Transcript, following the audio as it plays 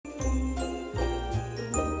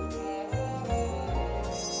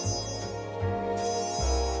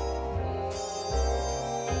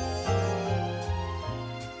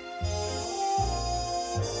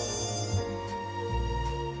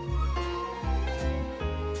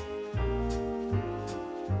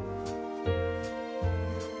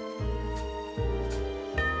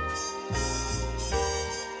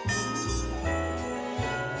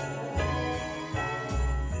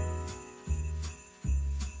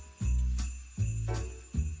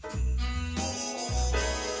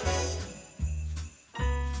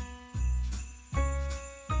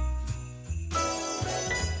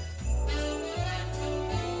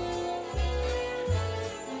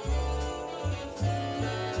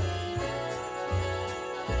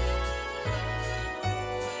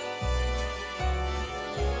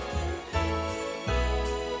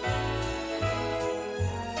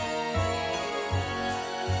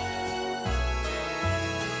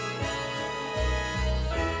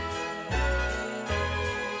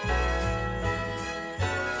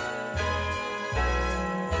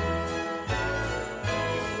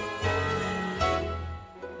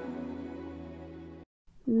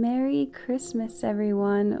Merry Christmas,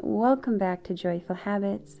 everyone. Welcome back to Joyful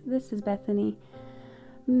Habits. This is Bethany.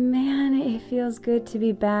 Man, it feels good to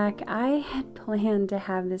be back. I had planned to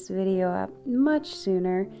have this video up much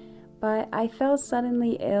sooner, but I fell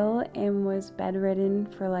suddenly ill and was bedridden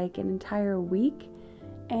for like an entire week.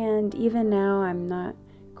 And even now, I'm not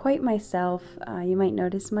quite myself. You might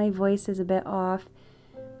notice my voice is a bit off.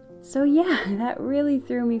 So yeah, that really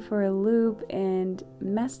threw me for a loop and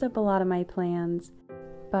messed up a lot of my plans.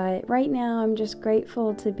 But right now I'm just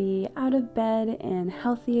grateful to be out of bed and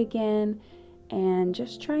healthy again and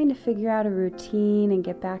just trying to figure out a routine and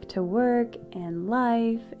get back to work and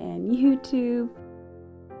life and YouTube.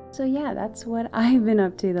 So yeah, that's what I've been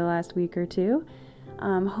up to the last week or two.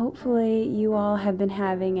 Hopefully you all have been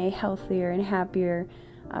having a healthier and happier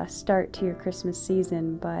start to your Christmas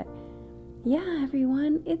season. But yeah,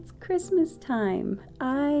 everyone, it's Christmas time.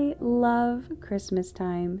 I love Christmas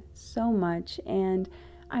time so much, and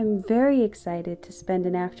I'm very excited to spend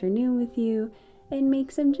an afternoon with you and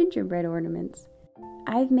make some gingerbread ornaments.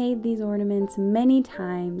 I've made these ornaments many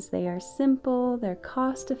times. They are simple, they're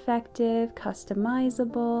cost-effective,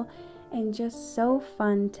 customizable, and just so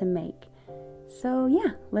fun to make. So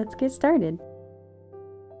yeah, let's get started.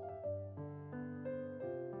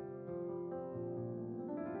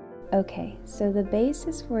 Okay, so the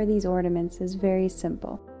basis for these ornaments is very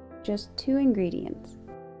simple. Just 2 ingredients: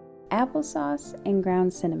 applesauce and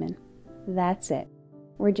ground cinnamon. That's it.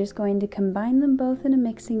 We're just going to combine them both in a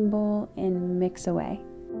mixing bowl and mix away.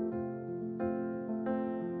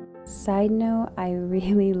 Side note, I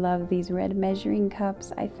really love these red measuring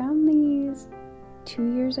cups. I found these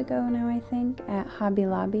 2 years ago now, I think, at Hobby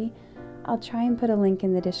Lobby. I'll try and put a link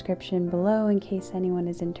in the description below in case anyone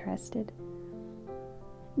is interested.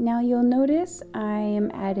 Now you'll notice I am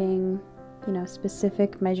adding,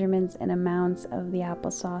 specific measurements and amounts of the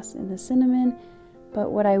applesauce and the cinnamon,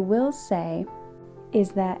 but what I will say is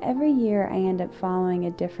that every year I end up following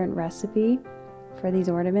a different recipe for these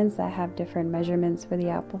ornaments that have different measurements for the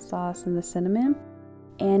applesauce and the cinnamon,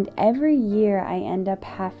 and every year I end up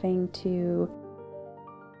having to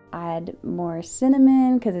add more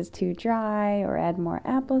cinnamon because it's too dry, or add more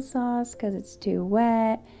applesauce because it's too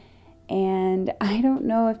wet. And I don't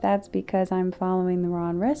know if that's because I'm following the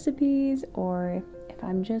wrong recipes or if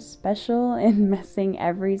I'm just special and messing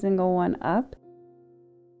every single one up.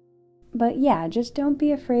 But yeah, just don't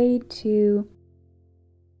be afraid to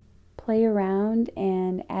play around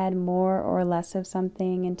and add more or less of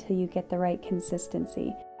something until you get the right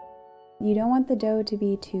consistency. You don't want the dough to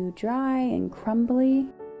be too dry and crumbly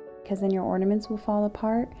because then your ornaments will fall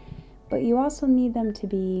apart, but you also need them to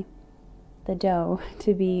be the dough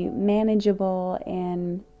to be manageable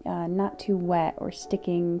and not too wet or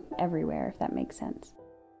sticking everywhere, if that makes sense.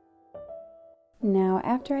 Now,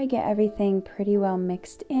 after I get everything pretty well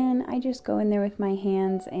mixed in, I just go in there with my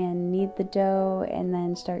hands and knead the dough and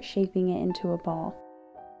then start shaping it into a ball.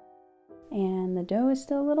 And the dough is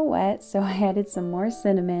still a little wet, so I added some more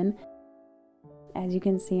cinnamon. As you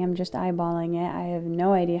can see, I'm just eyeballing it. I have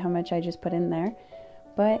no idea how much I just put in there.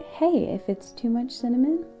 But hey, if it's too much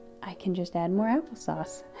cinnamon, I can just add more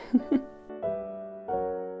applesauce.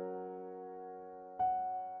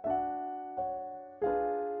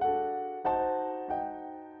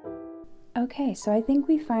 Okay, so I think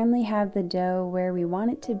we finally have the dough where we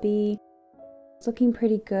want it to be. It's looking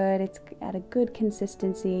pretty good. It's at a good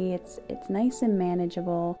consistency. It's nice and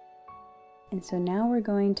manageable. And so now we're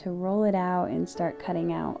going to roll it out and start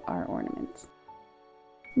cutting out our ornaments.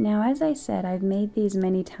 Now, as I said, I've made these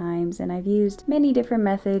many times and I've used many different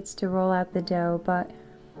methods to roll out the dough, but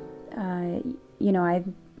I've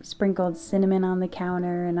sprinkled cinnamon on the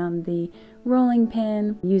counter and on the rolling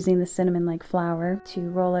pin using the cinnamon like flour to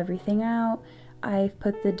roll everything out. I've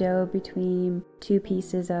put the dough between 2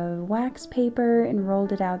 pieces of wax paper and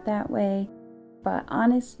rolled it out that way. But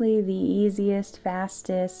honestly, the easiest,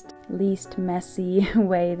 fastest, least messy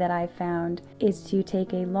way that I found is to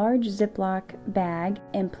take a large Ziploc bag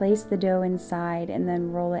and place the dough inside and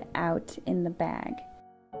then roll it out in the bag.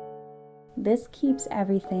 This keeps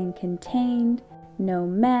everything contained, no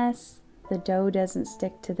mess, the dough doesn't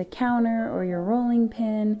stick to the counter or your rolling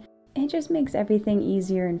pin. It just makes everything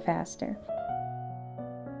easier and faster.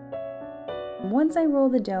 Once I roll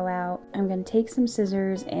the dough out, I'm going to take some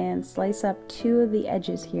scissors and slice up 2 of the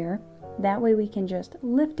edges here. That way we can just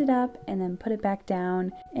lift it up and then put it back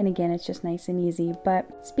down. And again, it's just nice and easy.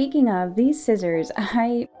 But speaking of these scissors,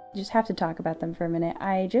 I just have to talk about them for a minute.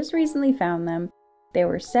 I just recently found them. They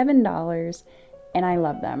were $7 and I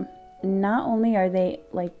love them. Not only are they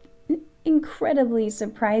like incredibly,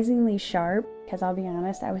 surprisingly sharp, because I'll be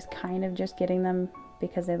honest, I was kind of just getting them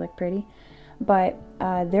because they look pretty. but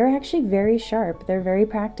they're actually very sharp. They're very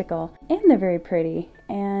practical and they're very pretty.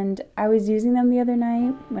 And I was using them the other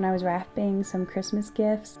night when I was wrapping some Christmas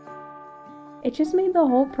gifts. It just made the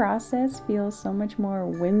whole process feel so much more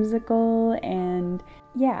whimsical, and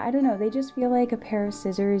yeah, I don't know, they just feel like a pair of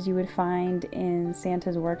scissors you would find in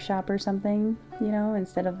Santa's workshop or something, you know,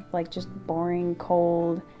 instead of like just boring,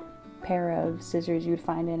 cold pair of scissors you'd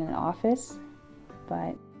find in an office.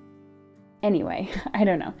 But anyway, I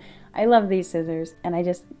don't know. I love these scissors and I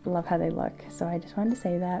just love how they look, so I just wanted to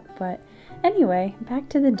say that. But anyway, back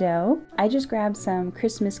to the dough. I just grabbed some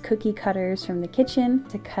Christmas cookie cutters from the kitchen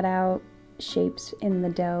to cut out shapes in the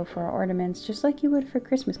dough for our ornaments, just like you would for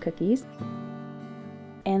Christmas cookies.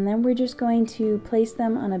 And then we're just going to place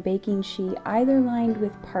them on a baking sheet, either lined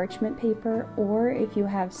with parchment paper, or if you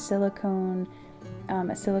have silicone,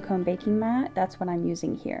 a silicone baking mat, that's what I'm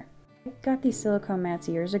using here. I got these silicone mats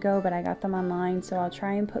years ago, but I got them online, so I'll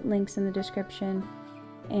try and put links in the description,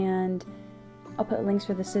 and I'll put links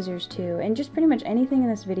for the scissors too, and just pretty much anything in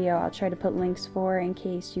this video I'll try to put links for in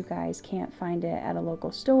case you guys can't find it at a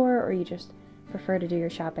local store, or you just prefer to do your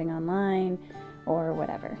shopping online or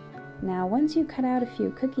whatever. Now once you cut out a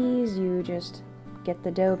few cookies, you just get the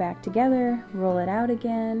dough back together, roll it out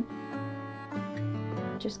again.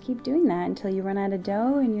 Just keep doing that until you run out of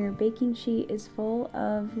dough and your baking sheet is full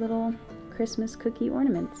of little Christmas cookie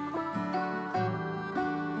ornaments.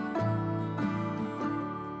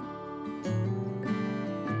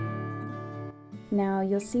 Now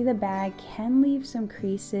you'll see the bag can leave some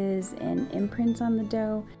creases and imprints on the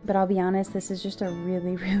dough, but I'll be honest, this is just a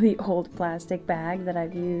really old plastic bag that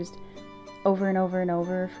I've used over and over and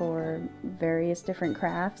over for various different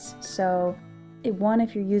crafts. So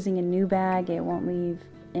if you're using a new bag, it won't leave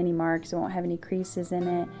any marks, it won't have any creases in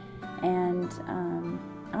it. And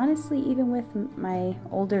honestly, even with my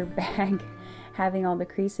older bag having all the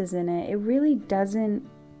creases in it, it really doesn't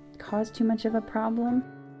cause too much of a problem.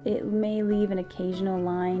 It may leave an occasional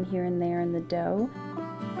line here and there in the dough,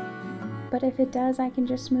 but if it does, I can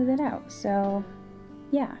just smooth it out. So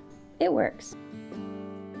yeah, it works.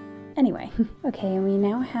 Anyway, okay, and we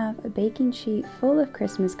now have a baking sheet full of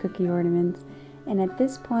Christmas cookie ornaments, and at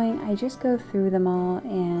this point I just go through them all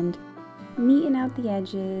and neaten out the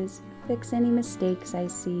edges, fix any mistakes I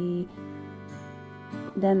see.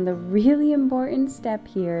 Then the really important step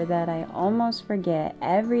here that I almost forget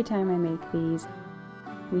every time I make these,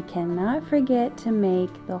 we cannot forget to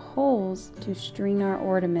make the holes to string our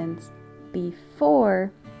ornaments before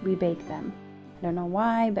we bake them. I don't know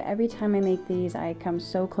why, but every time I make these, I come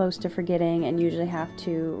so close to forgetting and usually have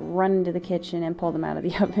to run into the kitchen and pull them out of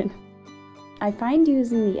the oven. I find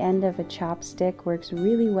using the end of a chopstick works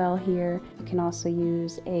really well here. You can also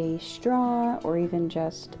use a straw or even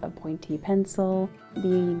just a pointy pencil.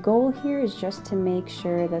 The goal here is just to make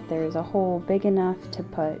sure that there's a hole big enough to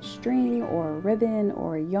put string or ribbon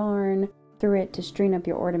or yarn through it to string up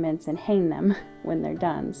your ornaments and hang them when they're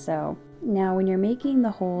done. So now when you're making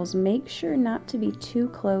the holes, make sure not to be too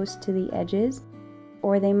close to the edges,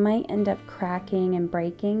 or they might end up cracking and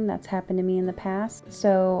breaking. That's happened to me in the past.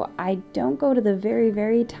 So I don't go to the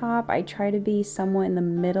very top. I try to be somewhat in the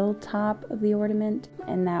middle top of the ornament,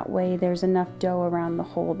 and that way there's enough dough around the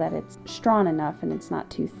hole that it's strong enough and it's not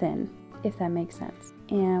too thin, if that makes sense.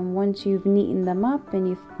 And once you've neatened them up and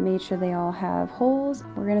you've made sure they all have holes,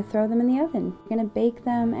 we're gonna throw them in the oven. We're gonna bake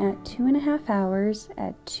them at 2.5 hours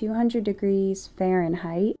at 200 degrees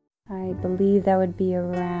Fahrenheit. I believe that would be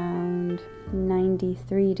around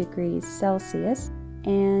 93 degrees Celsius.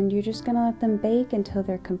 And you're just gonna let them bake until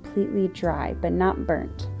they're completely dry, but not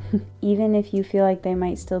burnt. Even if you feel like they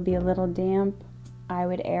might still be a little damp, I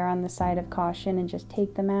would err on the side of caution and just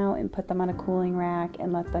take them out and put them on a cooling rack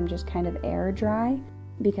and let them just kind of air dry.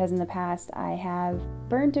 Because in the past I have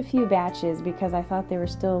burnt a few batches because I thought they were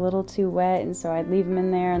still a little too wet, and so I'd leave them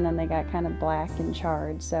in there and then they got kind of black and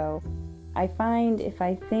charred. So I find if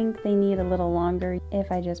I think they need a little longer,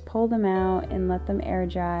 if I just pull them out and let them air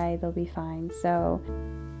dry, they'll be fine. So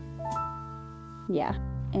yeah,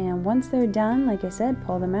 and once they're done, like I said,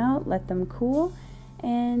 pull them out, let them cool,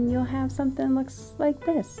 and you'll have something that looks like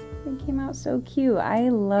this. It came out so cute. I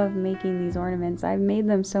love making these ornaments. I've made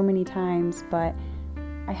them so many times, but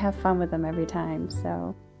I have fun with them every time.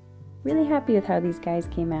 So really happy with how these guys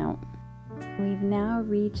came out. We've now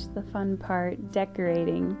reached the fun part,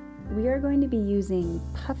 decorating. We are going to be using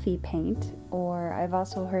puffy paint, or I've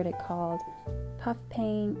also heard it called puff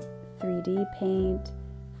paint, 3D paint,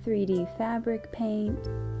 3D fabric paint.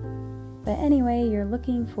 But anyway, you're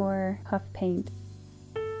looking for puff paint.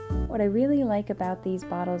 What I really like about these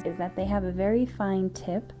bottles is that they have a very fine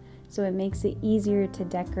tip, so it makes it easier to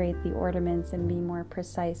decorate the ornaments and be more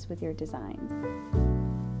precise with your designs.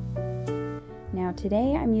 Now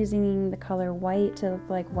today I'm using the color white to look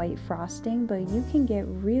like white frosting, but you can get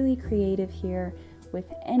really creative here with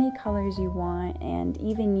any colors you want, and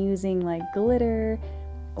even using like glitter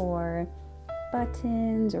or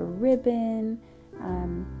buttons or ribbon.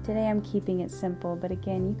 Today I'm keeping it simple, but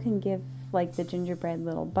again, you can give like the gingerbread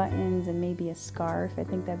little buttons and maybe a scarf. I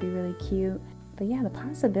think that'd be really cute. But yeah, the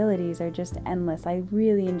possibilities are just endless. I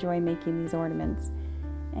really enjoy making these ornaments.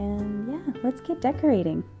 And yeah, let's get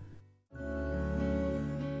decorating.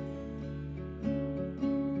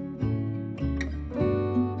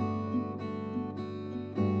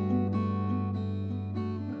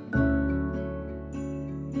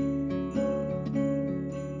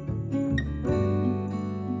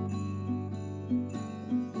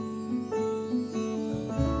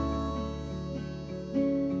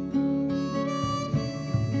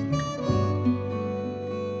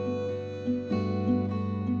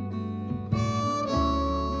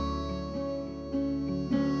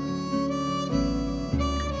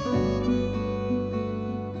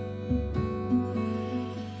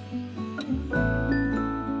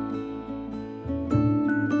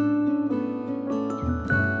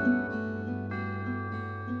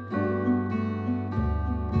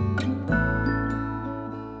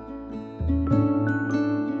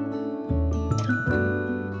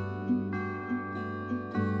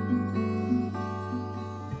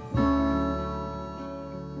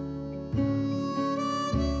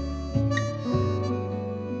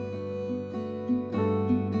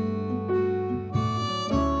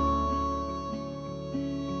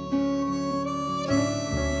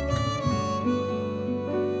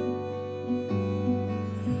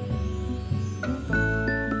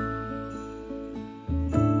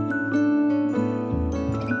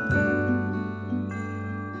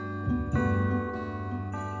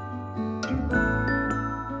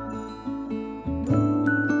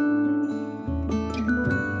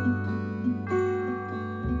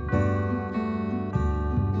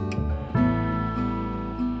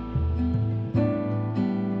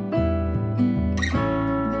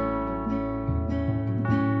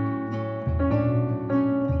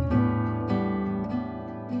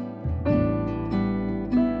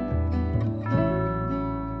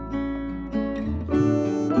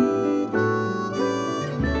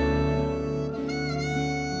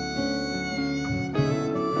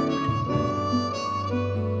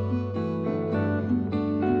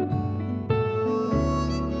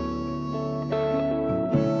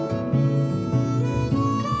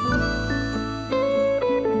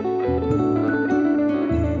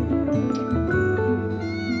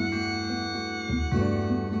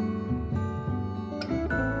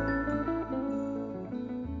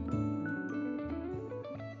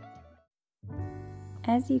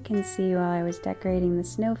 As you can see, while I was decorating the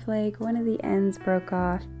snowflake, one of the ends broke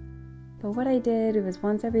off. But what I did was,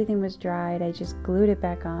 once everything was dried, I just glued it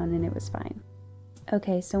back on and it was fine.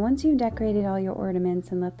 Okay, so once you've decorated all your ornaments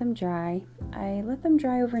and let them dry, I let them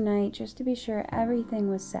dry overnight just to be sure everything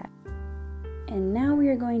was set. And now we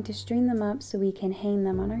are going to string them up so we can hang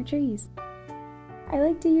them on our trees. I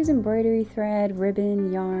like to use embroidery thread,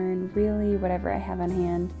 ribbon, yarn, really whatever I have on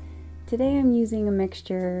hand. Today I'm using a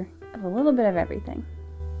mixture of a little bit of everything.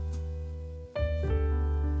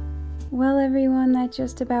 Well everyone, that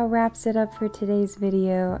just about wraps it up for today's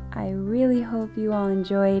video. I really hope you all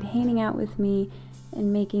enjoyed hanging out with me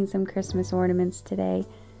and making some Christmas ornaments today.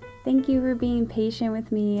 Thank you for being patient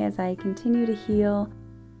with me as I continue to heal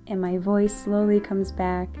and my voice slowly comes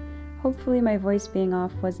back. Hopefully my voice being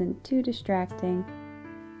off wasn't too distracting.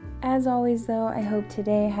 As always though, I hope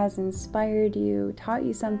today has inspired you, taught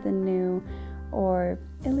you something new, or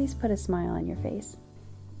at least put a smile on your face.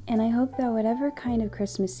 And I hope that whatever kind of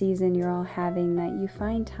Christmas season you're all having, that you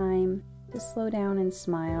find time to slow down and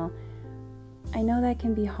smile. I know that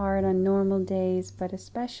can be hard on normal days, but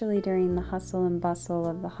especially during the hustle and bustle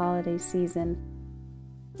of the holiday season.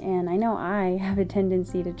 And I know I have a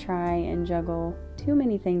tendency to try and juggle too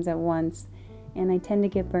many things at once, and I tend to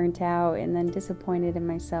get burnt out and then disappointed in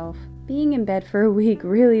myself. Being in bed for a week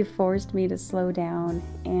really forced me to slow down,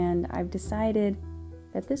 and I've decided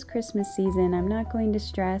that this Christmas season I'm not going to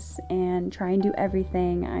stress and try and do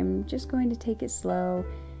everything. I'm just going to take it slow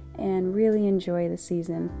and really enjoy the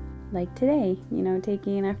season. Like today, you know,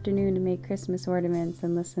 taking an afternoon to make Christmas ornaments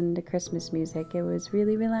and listen to Christmas music. It was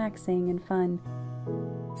really relaxing and fun.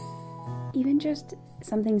 Even just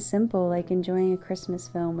something simple like enjoying a Christmas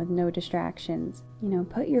film with no distractions. You know,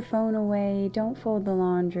 put your phone away, don't fold the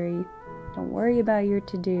laundry, don't worry about your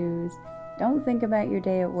to-dos, don't think about your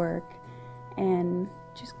day at work, and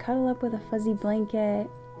just cuddle up with a fuzzy blanket,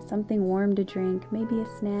 something warm to drink, maybe a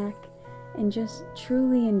snack, and just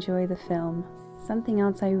truly enjoy the film. Something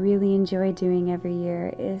else I really enjoy doing every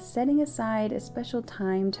year is setting aside a special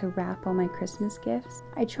time to wrap all my Christmas gifts.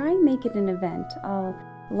 I try and make it an event. I'll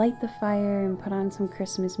light the fire and put on some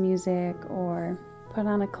Christmas music, or put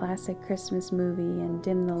on a classic Christmas movie and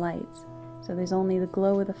dim the lights. So there's only the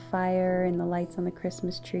glow of the fire and the lights on the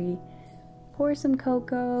Christmas tree. Pour some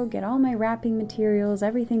cocoa, get all my wrapping materials,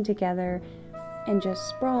 everything together, and just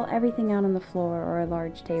sprawl everything out on the floor or a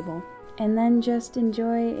large table. And then just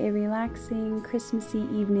enjoy a relaxing Christmassy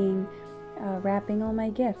evening wrapping all my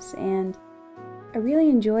gifts. And I really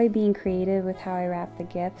enjoy being creative with how I wrap the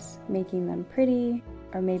gifts, making them pretty,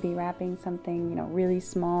 or maybe wrapping something, really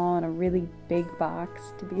small in a really big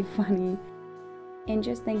box to be funny. And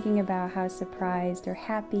just thinking about how surprised or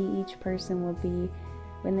happy each person will be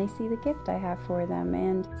when they see the gift I have for them.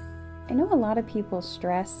 And I know a lot of people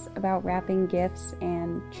stress about wrapping gifts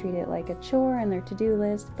and treat it like a chore on their to-do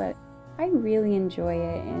list, but I really enjoy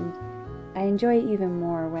it, and I enjoy it even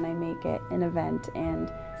more when I make it an event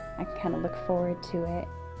and I kind of look forward to it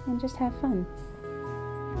and just have fun.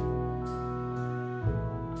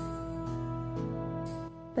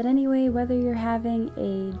 But anyway, whether you're having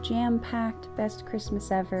a jam-packed best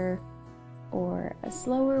Christmas ever, or a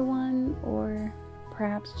slower one, or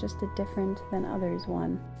perhaps just a different than others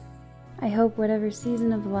one, I hope whatever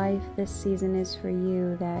season of life this season is for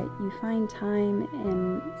you, that you find time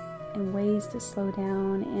and ways to slow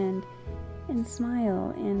down and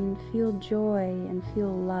smile and feel joy and feel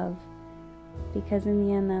love, because in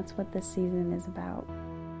the end that's what this season is about.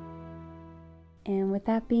 And with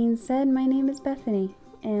that being said, my name is Bethany,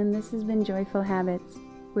 and this has been Joyful Habits,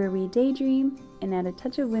 where we daydream and add a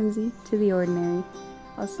touch of whimsy to the ordinary.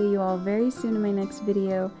 I'll see you all very soon in my next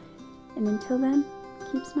video, and until then,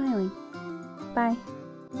 keep smiling.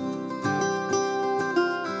 Bye.